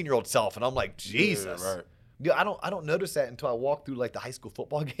 16-year-old self and I'm like, Jesus. Yeah, right. Yeah, I don't notice that until I walk through like the high school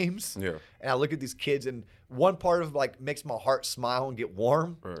football games. Yeah. And I look at these kids, and one part of like makes my heart smile and get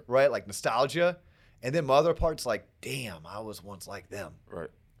warm, right? Like nostalgia. And then my other part's like, damn, I was once like them. Right.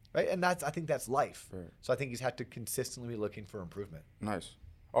 Right. And I think that's life. Right. So I think he's had to consistently be looking for improvement. Nice.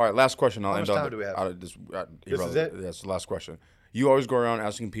 All right, last question. How much time do we have? This is it? That's the last question. You always go around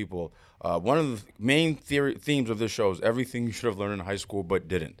asking people, one of the main themes of this show is everything you should have learned in high school but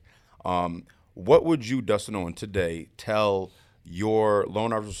didn't. What would you, Dustin Owen, today tell your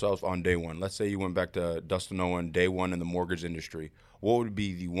loan officer self on day one? Let's say you went back to Dustin Owen, day one in the mortgage industry. what would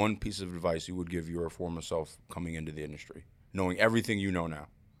be the one piece of advice you would give your former self coming into the industry, knowing everything you know now?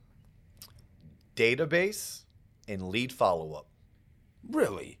 Database and lead follow-up.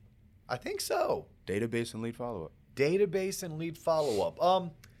 Really? I think so. Database and lead follow-up. Database and lead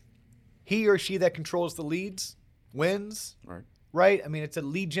follow-up. He or she that controls the leads wins. Right. Right? I mean, it's a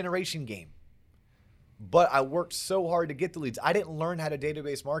lead generation game. But I worked so hard to get the leads. I didn't learn how to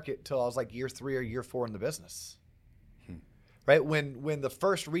database market until I was like year 3 or year 4 in the business. Right? When the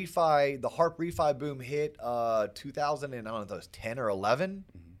first refi, the HARP refi boom hit 2000 and I don't know if that was 10 or 11,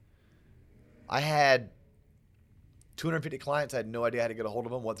 I had 250 clients. I had no idea how to get a hold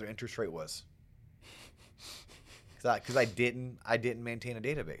of them, what their interest rate was. Because I didn't maintain a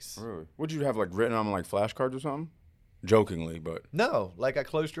database. Really? What did you have like written on like flashcards or something? Jokingly, but No, like I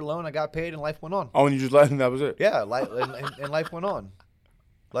closed your loan, I got paid, and life went on. oh, and you just let him. That was it. Yeah, and life went on.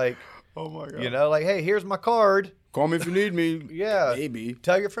 Like, Oh my god. you know, like, hey, here's my card. Call me if you need me. Yeah, Maybe.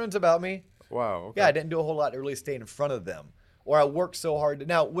 tell your friends about me. Wow. Okay. Yeah, I didn't do a whole lot to really stay in front of them, or I worked so hard.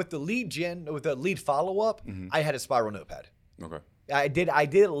 Now with the lead gen, with the lead follow up, I had a spiral notepad. Okay. I did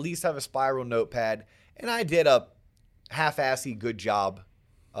at least have a spiral notepad, and I did a half-assy good job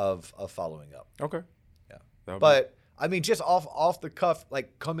of following up. Okay. Yeah, but I mean, just off the cuff,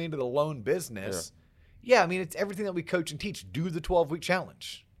 like coming into the loan business. Yeah, I mean, it's everything that we coach and teach. Do the 12-week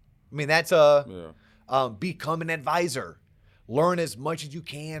challenge. I mean, that's become an advisor. Learn as much as you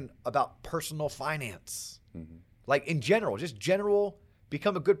can about personal finance. Like in general, just general,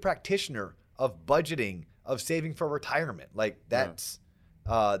 become a good practitioner of budgeting, of saving for retirement. Like that's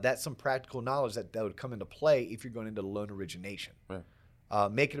some practical knowledge that would come into play if you're going into loan origination.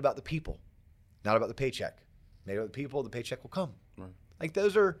 Make it about the people, not about the paycheck. Make it about the people, the paycheck will come. Like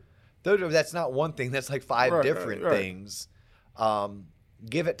those are that's not one thing. That's like 5 different things.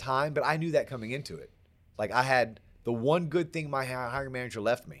 Give it time, but I knew that coming into it. Like I had the one good thing my hiring manager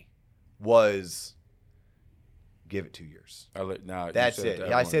left me was give it 2 years. That's it.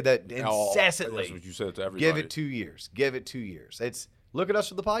 I said that incessantly. That's what you said to everybody. Give it 2 years. Give it 2 years. Look at us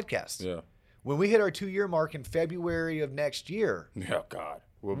for the podcast. Yeah. When we hit our 2-year mark in February of next year. Yeah, God.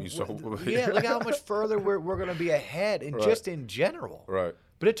 We'll be so. Yeah, look how much further we're going to be ahead, and just in general. Right.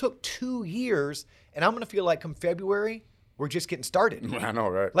 But it took 2 years, and I'm going to feel like come February, we're just getting started. I know,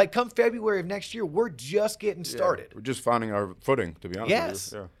 right? Like come February of next year, we're just getting started. We're just finding our footing, to be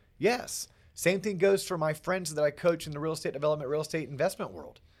honest with you. Yes. Same thing goes for my friends that I coach in the real estate development, real estate investment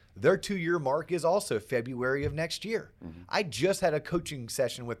world. Their 2-year mark is also February of next year. I just had a coaching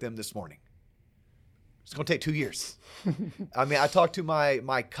session with them this morning. It's going to take 2 years. I mean, I talked to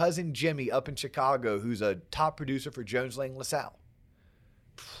my cousin Jimmy up in Chicago, who's a top producer for Jones Lang LaSalle.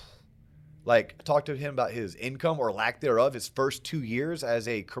 Like, I talked to him about his income or lack thereof, his first 2 years as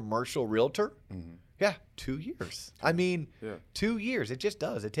a commercial realtor. Yeah, 2 years. I mean, 2 years. It just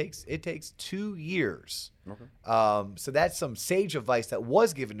does. It takes 2 years. Okay. So that's some sage advice that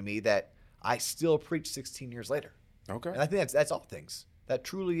was given to me that I still preach 16 years later. Okay. And I think that's all things. That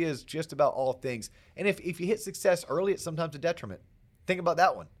truly is just about all things. And if you hit success early, it's sometimes a detriment. Think about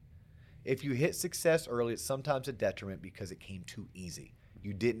that one. If you hit success early, it's sometimes a detriment because it came too easy.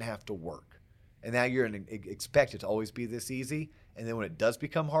 You didn't have to work. And now you're expect it to always be this easy. And then when it does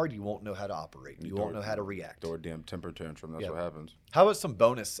become hard, you won't know how to operate. You won't know how to react. Throw a damn temper tantrum. That's what happens. How about some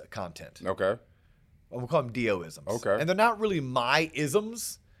bonus content? Okay. We'll call them DO-isms. Okay. And they're not really my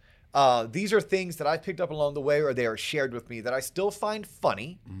isms. These are things that I've picked up along the way or they are shared with me that I still find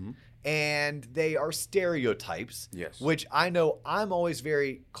funny. And they are stereotypes, which I know I'm always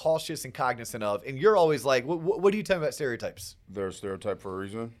very cautious and cognizant of. And you're always like, what do you tell me about stereotypes? They're a stereotype for a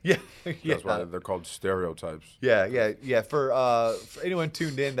reason. Yeah. That's why they're called stereotypes. Yeah. For anyone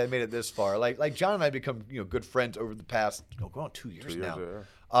tuned in that made it this far, like John and I become good friends over the past going on 2 years now.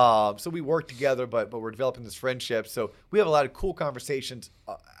 So we work together, but we're developing this friendship. So we have a lot of cool conversations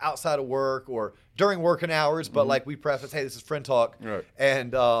outside of work or during working hours. But like we preface, hey, this is friend talk. Right.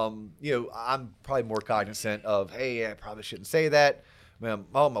 And I'm probably more cognizant of, hey, I probably shouldn't say that. Man,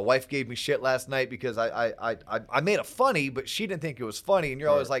 my wife gave me shit last night because I made it funny, but she didn't think it was funny. And you're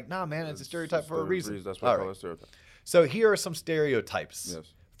always like, nah, man, it's a stereotype for a reason. That's what I call a stereotype. So here are some stereotypes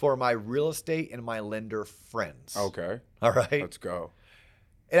for my real estate and my lender friends. Okay. All right. Let's go.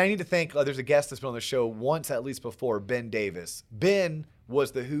 And I need to thank, there's a guest that's been on the show once at least before, Ben Davis. Ben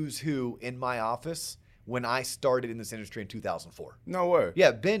was the who's who in my office when I started in this industry in 2004. No way.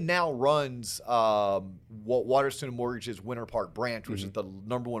 Yeah, Ben now runs Waterstone Mortgage's Winter Park branch, which is the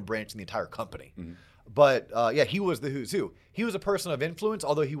 #1 branch in the entire company. But he was the who's who. He was a person of influence,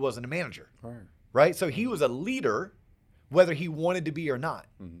 although he wasn't a manager. Right? So he was a leader, whether he wanted to be or not.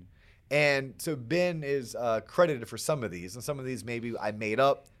 And so Ben is credited for some of these, and some of these maybe I made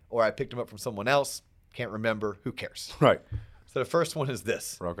up or I picked them up from someone else. Can't remember. Who cares? Right. So the first one is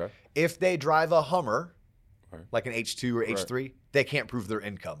this. Okay. If they drive a Hummer, Right. like an H2 or H3, they can't prove their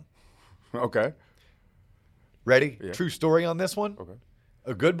income. Okay. Ready? Yeah. True story on this one. Okay.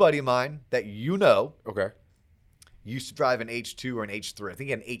 A good buddy of mine that you know Okay. used to drive an H2 or an H3. I think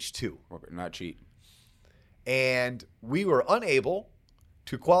an H2. Okay. Not cheat. And we were unable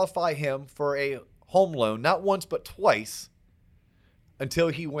to qualify him for a home loan, not once but twice, until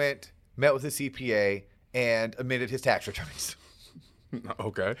he met with his CPA, and admitted his tax returns.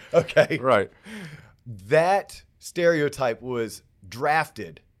 Okay. Okay. Right. That stereotype was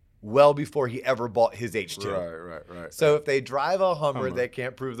drafted well before he ever bought his H2. Right. So if they drive a Hummer, they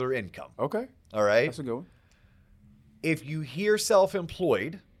can't prove their income. Okay. All right? That's a good one. If you hear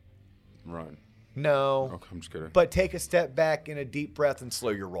self-employed, Run. no. Okay, I'm just kidding. But take a step back and a deep breath and slow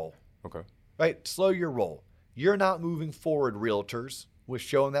your roll. Okay. Right? Slow your roll. You're not moving forward, realtors, with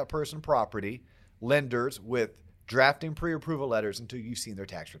showing that person property, lenders with drafting pre-approval letters until you've seen their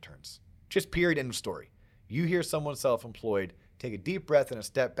tax returns. Just period, end of story. You hear someone self-employed, take a deep breath and a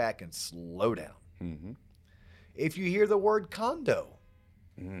step back and slow down. Mm-hmm. If you hear the word condo,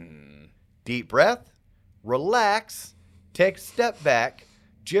 deep breath, relax, take a step back,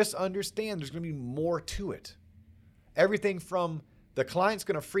 just understand there's going to be more to it. Everything from the client's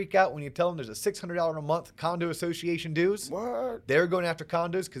going to freak out when you tell them there's a $600 a month condo association dues. What? They're going after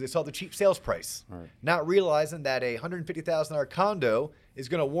condos because they saw the cheap sales price, Right. not realizing that a $150,000 condo is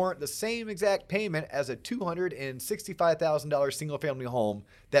going to warrant the same exact payment as a $265,000 single family home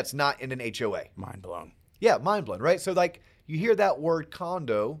that's not in an HOA. Mind blown. Yeah, mind blown, right? So like you hear that word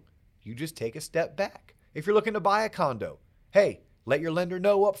condo, you just take a step back. If you're looking to buy a condo, hey, let your lender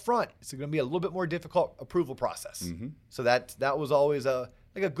know up front. It's going to be a little bit more difficult approval process. Mm-hmm. So that was always a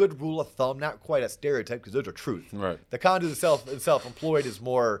good rule of thumb, not quite a stereotype because those are truth. Right. The condo self-employed is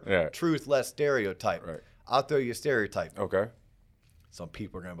more Yeah. truth, less stereotype. Right. I'll throw you a stereotype. Okay. Some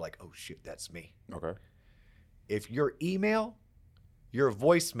people are going to be like, oh shit, that's me. Okay. If your email, your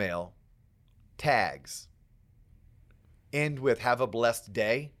voicemail tags end with have a blessed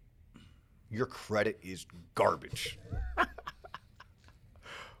day, your credit is garbage.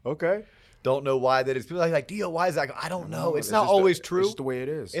 Okay. Don't know why that is. People are like, Dio, why is that? I don't know. It's not just always It's true. just the way it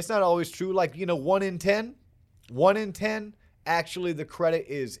is. It's not always true. Like, 1 in 10, actually the credit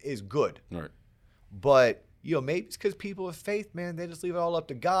is good. Right. But, maybe it's because people of faith, man, they just leave it all up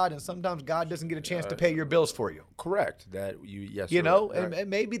to God. And sometimes God doesn't get a chance to pay your bills for you. Correct. That you. Yes. You know, right. and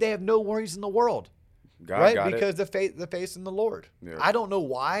maybe they have no worries in the world. God right? got Because it. the faith in the Lord. Yeah. I don't know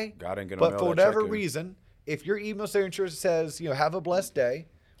why. God ain't gonna But mail for that whatever check in. reason, if your email signature says, have a blessed day,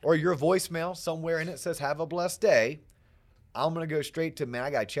 or your voicemail somewhere in it says have a blessed day, I'm going to go straight to, man,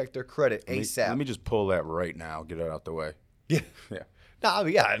 I got to check their credit ASAP. Let me just pull that right now. Get it out the way. Yeah. Yeah. No,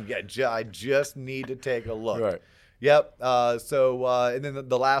 I just need to take a look. Right. Yep. And then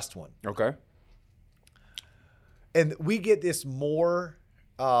the last one. Okay. And we get this more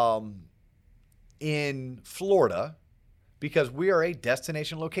in Florida because we are a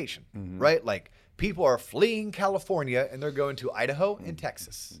destination location, right? Like people are fleeing California and they're going to Idaho and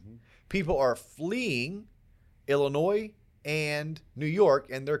Texas. People are fleeing Illinois and New York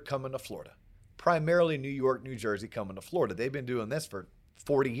and they're coming to Florida. Primarily New York, New Jersey coming to Florida. They've been doing this for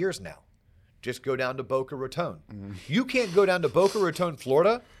 40 years now. Just go down to Boca Raton. You can't go down to Boca Raton,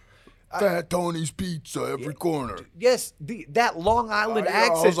 Florida. Fat Tony's Pizza every corner. Yes, that Long Island Yeah,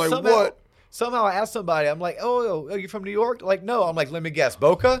 accent. I was like, what? Somehow I asked somebody, I'm like, oh, you're from New York? Like, no. I'm like, let me guess,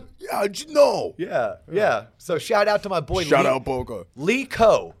 Boca? Yeah, how'd you know? Yeah. So shout out to my boy Shout Lee, out Boca. Lee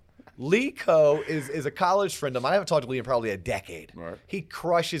Coe. Lee Coe is a college friend of mine. I haven't talked to Lee in probably a decade. Right. He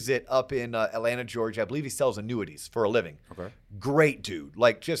crushes it up in Atlanta, Georgia. I believe he sells annuities for a living. Okay. Great dude.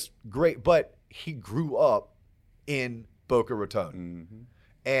 Like, just great. But he grew up in Boca Raton.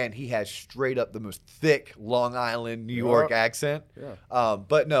 And he has straight up the most thick Long Island, New York accent. Yeah.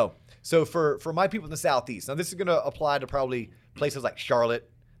 But no. So for my people in the Southeast, now this is going to apply to probably places like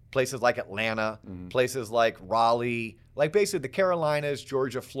Charlotte, places like Atlanta, places like Raleigh, like basically the Carolinas,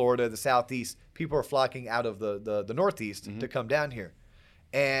 Georgia, Florida, the Southeast. People are flocking out of the Northeast to come down here.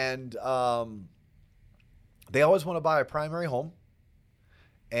 And they always want to buy a primary home.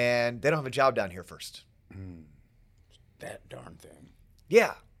 And they don't have a job down here first. That darn thing.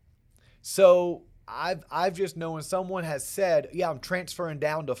 Yeah. So I've just known when someone has said, yeah, I'm transferring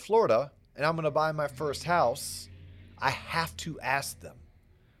down to Florida and I'm going to buy my first house, I have to ask them,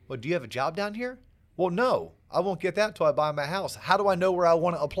 well, do you have a job down here? Well, no, I won't get that until I buy my house. How do I know where I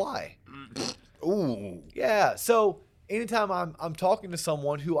want to apply? Ooh. Yeah. So anytime I'm talking to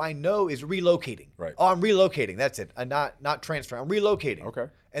someone who I know is relocating. Right. Oh, I'm relocating. That's it. I'm not transferring. I'm relocating. Okay.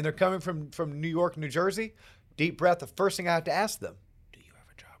 And they're coming from New York, New Jersey. Deep breath. The first thing I have to ask them, Do you have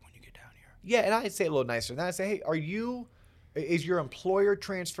a job when you get down here? yeah, and I'd say a little nicer. And I'd say, hey, is your employer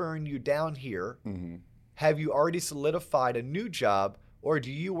transferring you down here? Mm-hmm. Have you already solidified a new job, or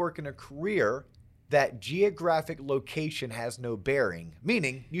do you work in a career that geographic location has no bearing,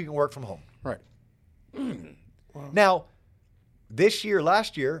 meaning you can work from home? Right. Now,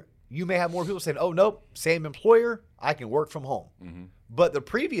 last year, you may have more people saying, oh, nope, same employer, I can work from home. Mm-hmm. But the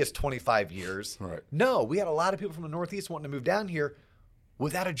previous 25 years, Right. no, we had a lot of people from the Northeast wanting to move down here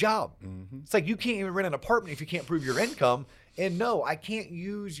without a job. Mm-hmm. It's like you can't even rent an apartment if you can't prove your income. And no, I can't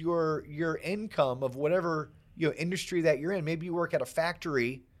use your income of whatever industry that you're in. Maybe you work at a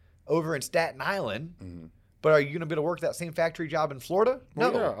factory over in Staten Island, Mm-hmm. but are you going to be able to work that same factory job in Florida?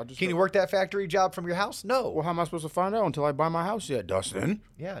 Well, No. yeah, Can you work that factory job from your house? No. Well, how am I supposed to find out until I buy my house yet, Dustin?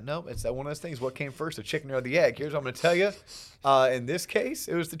 Yeah, no, it's one of those things. What came first, the chicken or the egg? Here's what I'm going to tell you. In this case,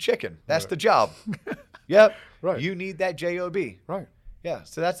 it was the chicken. That's the job. Yep. Right. You need that job. Right. Yeah.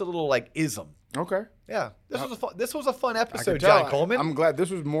 So that's a little like ism. Okay. Yeah. This was a fun I episode, can tell. John Coleman. I'm glad this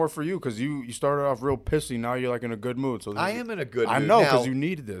was more for you because you started off real pissy. Now you're like in a good mood. So I am in a good mood. I know because Now, you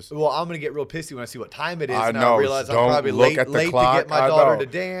needed this. Well, I'm going to get real pissy when I see what time it is. I and know. I realize I'm Don't probably look late at the to clock. get my I daughter know. to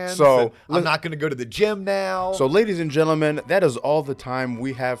dance. So, and I'm not going to go to the gym now. So, ladies and gentlemen, that is all the time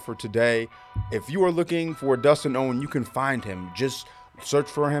we have for today. If you are looking for Dustin Owen, you can find him. Just search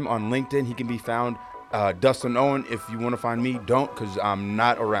for him on LinkedIn. He can be found Dustin Owen. If you want to find me, don't, because I'm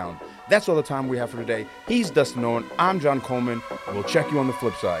not around. That's all the time we have for today. He's Dustin Owen. I'm John Coleman. We'll check you on the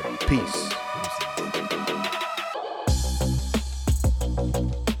flip side. Peace.